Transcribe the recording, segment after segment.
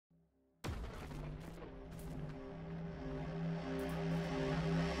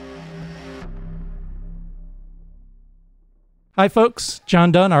Hi folks,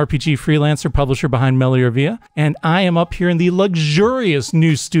 John Dunn, RPG freelancer, publisher behind Meliorvia, and I am up here in the luxurious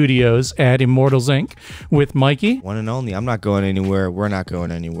new studios at Immortals Inc. with Mikey. One and only. I'm not going anywhere. We're not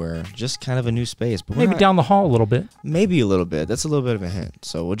going anywhere. Just kind of a new space. But Maybe down the hall a little bit. Maybe a little bit. That's a little bit of a hint,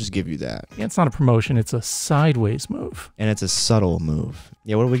 so we'll just give you that. Yeah, it's not a promotion, it's a sideways move. And it's a subtle move.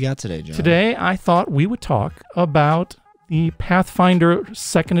 Yeah, what do we got today, John? Today, I thought we would talk about the Pathfinder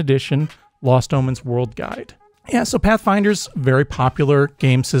 2nd Edition Lost Omens World Guide. Yeah, so Pathfinder's a very popular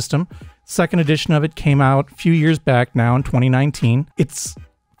game system. Second edition of it came out a few years back now in 2019. It's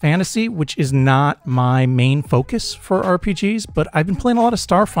fantasy, which is not my main focus for RPGs, but I've been playing a lot of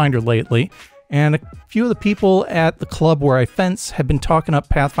Starfinder lately, and a few of the people at the club where I fence have been talking up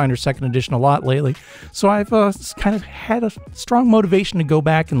Pathfinder 2nd Edition a lot lately, so I've kind of had a strong motivation to go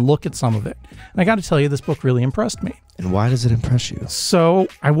back and look at some of it. And I got to tell you, this book really impressed me. And why does it impress you? So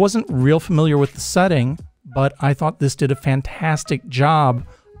I wasn't real familiar with the setting, but I thought this did a fantastic job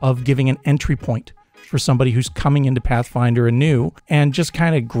of giving an entry point for somebody who's coming into Pathfinder anew and just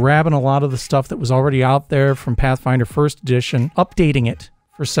kind of grabbing a lot of the stuff that was already out there from Pathfinder 1st Edition, updating it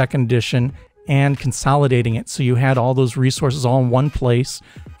for 2nd Edition, and consolidating it so you had all those resources all in one place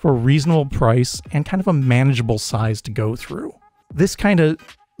for a reasonable price and kind of a manageable size to go through. This kind of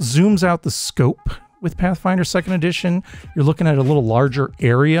zooms out the scope with Pathfinder 2nd Edition. You're looking at a little larger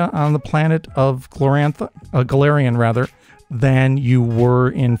area on the planet of Golarion than you were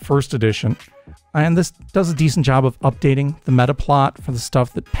in 1st Edition. And this does a decent job of updating the meta plot for the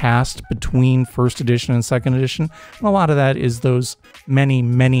stuff that passed between 1st Edition and 2nd Edition. And a lot of that is those many,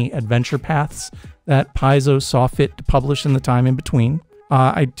 many adventure paths that Paizo saw fit to publish in the time in between.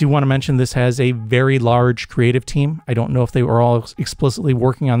 I do want to mention this has a very large creative team. I don't know if they were all explicitly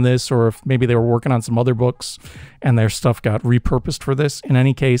working on this or if maybe they were working on some other books and their stuff got repurposed for this. In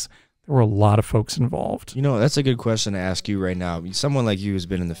any case, there were a lot of folks involved. You know, that's a good question to ask you right now. Someone like you has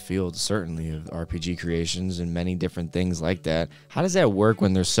been in the field, certainly, of RPG creations and many different things like that. How does that work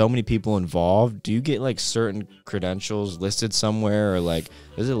when there's so many people involved? Do you get, like, certain credentials listed somewhere, or, like,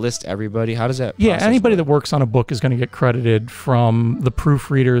 does it list everybody? How does that Yeah, anybody work? that works on a book is going to get credited, from the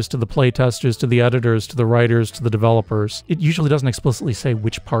proofreaders to the playtesters to the editors to the writers to the developers. It usually doesn't explicitly say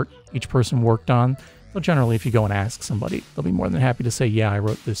which part each person worked on. So generally, if you go and ask somebody, they'll be more than happy to say, yeah, I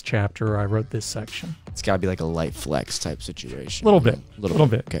wrote this chapter, or I wrote this section. It's got to be like a light flex type situation. A little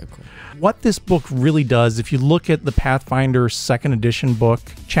bit. Okay, cool. What this book really does, if you look at the Pathfinder 2nd Edition book,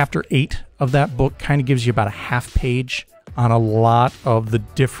 Chapter 8 of that book kind of gives you about a half page on a lot of the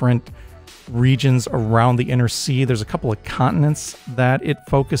different regions around the Inner Sea. There's a couple of continents that it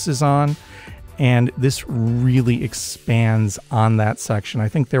focuses on, and this really expands on that section. I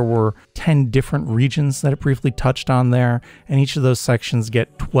think there were 10 different regions that it briefly touched on there, and each of those sections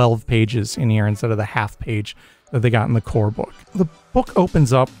get 12 pages in here instead of the half page that they got in the core book. The book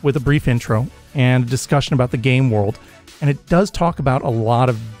opens up with a brief intro and a discussion about the game world, and it does talk about a lot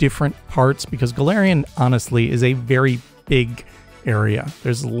of different parts because Golarion, honestly, is a very big area.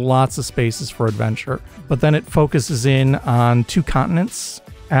 There's lots of spaces for adventure, but then it focuses in on 2 continents,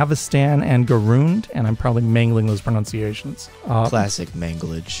 Avestan and Garund, and I'm probably mangling those pronunciations. Classic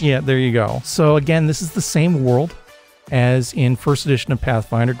manglage. Yeah, there you go. So again, this is the same world as in 1st Edition of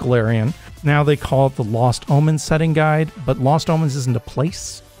Pathfinder, Golarion. Now they call it the Lost Omens setting guide, but Lost Omens isn't a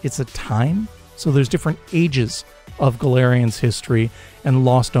place, it's a time. So there's different ages of Golarion's history, and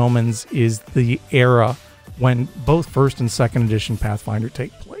Lost Omens is the era when both 1st and 2nd Edition Pathfinder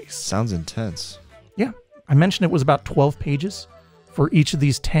take place. Sounds intense. Yeah, I mentioned it was about 12 pages for each of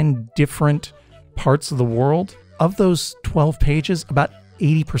these 10 different parts of the world. Of those 12 pages, about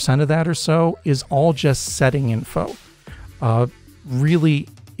 80% of that or so is all just setting info. Really,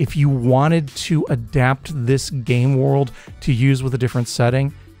 if you wanted to adapt this game world to use with a different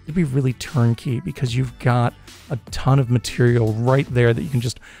setting, it'd be really turnkey because you've got a ton of material right there that you can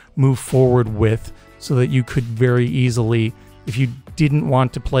just move forward with so that you could very easily, if you didn't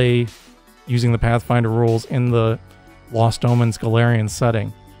want to play using the Pathfinder rules in the Lost Omens Golarion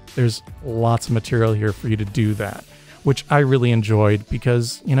setting, there's lots of material here for you to do that, which I really enjoyed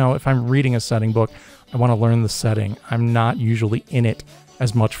because, you know, if I'm reading a setting book, I want to learn the setting. I'm not usually in it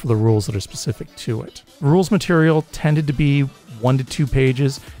as much for the rules that are specific to it. Rules material tended to be 1 to 2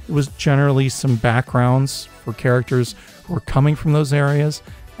 pages. It was generally some backgrounds for characters who were coming from those areas,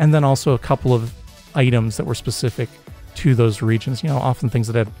 and then also a couple of items that were specific to those regions, you know, often things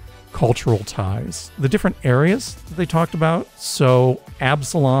that had cultural ties. The different areas that they talked about, so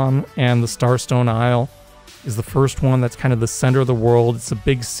Absalom and the Starstone Isle is the first one. That's kind of the center of the world. It's a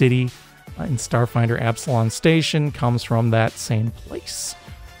big city. In Starfinder, Absalom Station comes from that same place,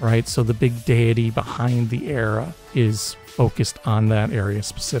 right? So the big deity behind the era is focused on that area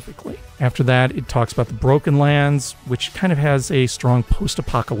specifically. After that, it talks about the Broken Lands, which kind of has a strong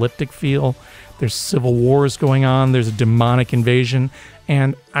post-apocalyptic feel. There's civil wars going on, there's a demonic invasion,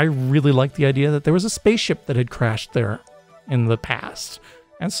 and I really like the idea that there was a spaceship that had crashed there in the past.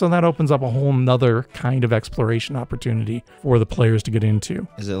 And so that opens up a whole nother kind of exploration opportunity for the players to get into.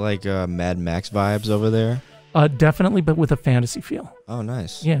 Is it like Mad Max vibes over there? Definitely, but with a fantasy feel. Oh,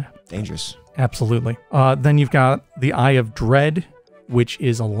 nice. Yeah. Dangerous. Absolutely. Then you've got the Eye of Dread, which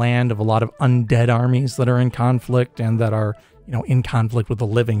is a land of a lot of undead armies that are in conflict and that are, in conflict with the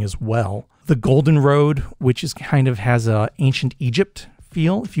living as well. The Golden Road, which is kind of has a ancient Egypt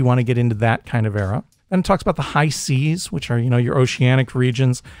feel, if you want to get into that kind of era. Then it talks about the high seas, which are, your oceanic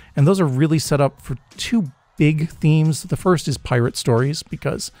regions. And those are really set up for two big themes. The first is pirate stories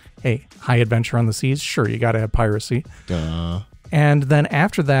because, hey, high adventure on the seas. Sure, you got to have piracy. Duh. And then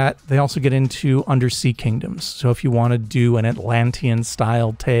after that, they also get into undersea kingdoms. So if you want to do an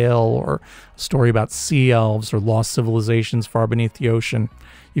Atlantean-style tale or a story about sea elves or lost civilizations far beneath the ocean,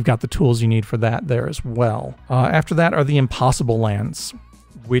 you've got the tools you need for that there as well. After that are the Impossible Lands,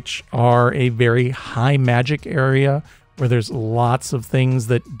 which are a very high magic area where there's lots of things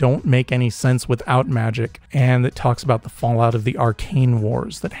that don't make any sense without magic, and it talks about the fallout of the arcane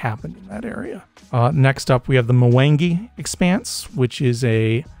wars that happened in that area. Next up, we have the Mwangi Expanse, which is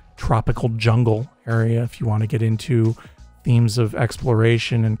a tropical jungle area if you want to get into themes of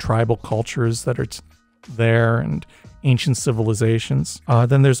exploration and tribal cultures that are there and ancient civilizations.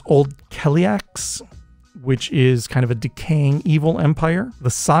 Then there's Old Keliax, which is kind of a decaying evil empire. The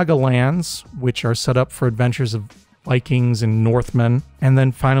Saga Lands, which are set up for adventures of Vikings and Northmen. And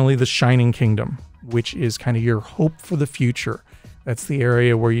then finally, the Shining Kingdom, which is kind of your hope for the future. That's the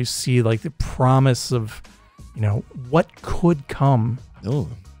area where you see like the promise of, what could come. Oh.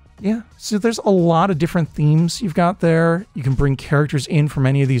 Yeah. So there's a lot of different themes you've got there. You can bring characters in from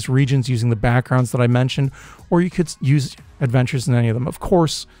any of these regions using the backgrounds that I mentioned, or you could use adventures in any of them. Of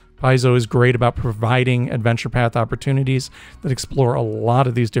course, Paizo is great about providing adventure path opportunities that explore a lot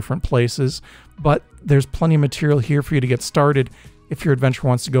of these different places, but there's plenty of material here for you to get started if your adventure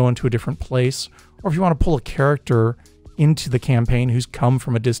wants to go into a different place, or if you want to pull a character into the campaign who's come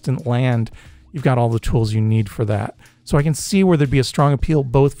from a distant land. You've got all the tools you need for that. So I can see where there'd be a strong appeal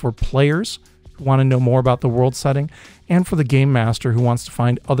both for players who want to know more about the world setting and for the game master who wants to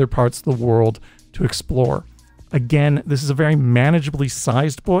find other parts of the world to explore. Again, this is a very manageably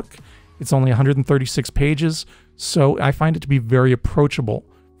sized book. It's only 136 pages, so I find it to be very approachable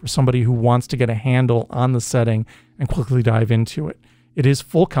for somebody who wants to get a handle on the setting and quickly dive into it. It is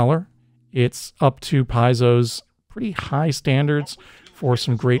full color. It's up to Paizo's pretty high standards for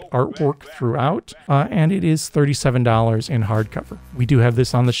some great artwork throughout, and it is $37 in hardcover. We do have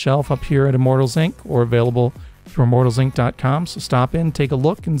this on the shelf up here at Immortals Inc. or available through immortalsinc.com, so stop in, take a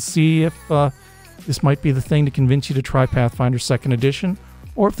look, and see if this might be the thing to convince you to try Pathfinder 2nd Edition,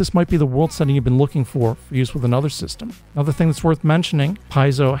 or if this might be the world setting you've been looking for use with another system. Another thing that's worth mentioning,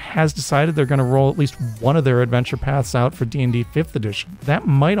 Paizo has decided they're going to roll at least one of their adventure paths out for D&D 5th Edition. That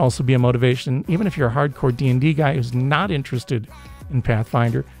might also be a motivation, even if you're a hardcore D&D guy who's not interested in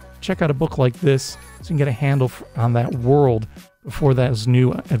Pathfinder, check out a book like this so you can get a handle on that world before those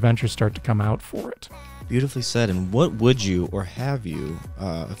new adventures start to come out for it. Beautifully said. And what would you or have you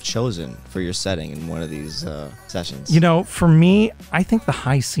have chosen for your setting in one of these sessions? For me, I think the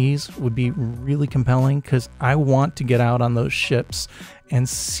high seas would be really compelling because I want to get out on those ships and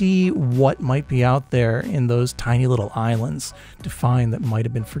see what might be out there in those tiny little islands to find that might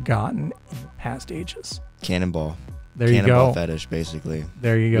have been forgotten in past ages. Cannonball. There you go. Cannonball fetish, basically.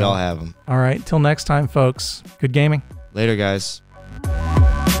 There you go. We all have them. All right. Till next time, folks. Good gaming. Later, guys.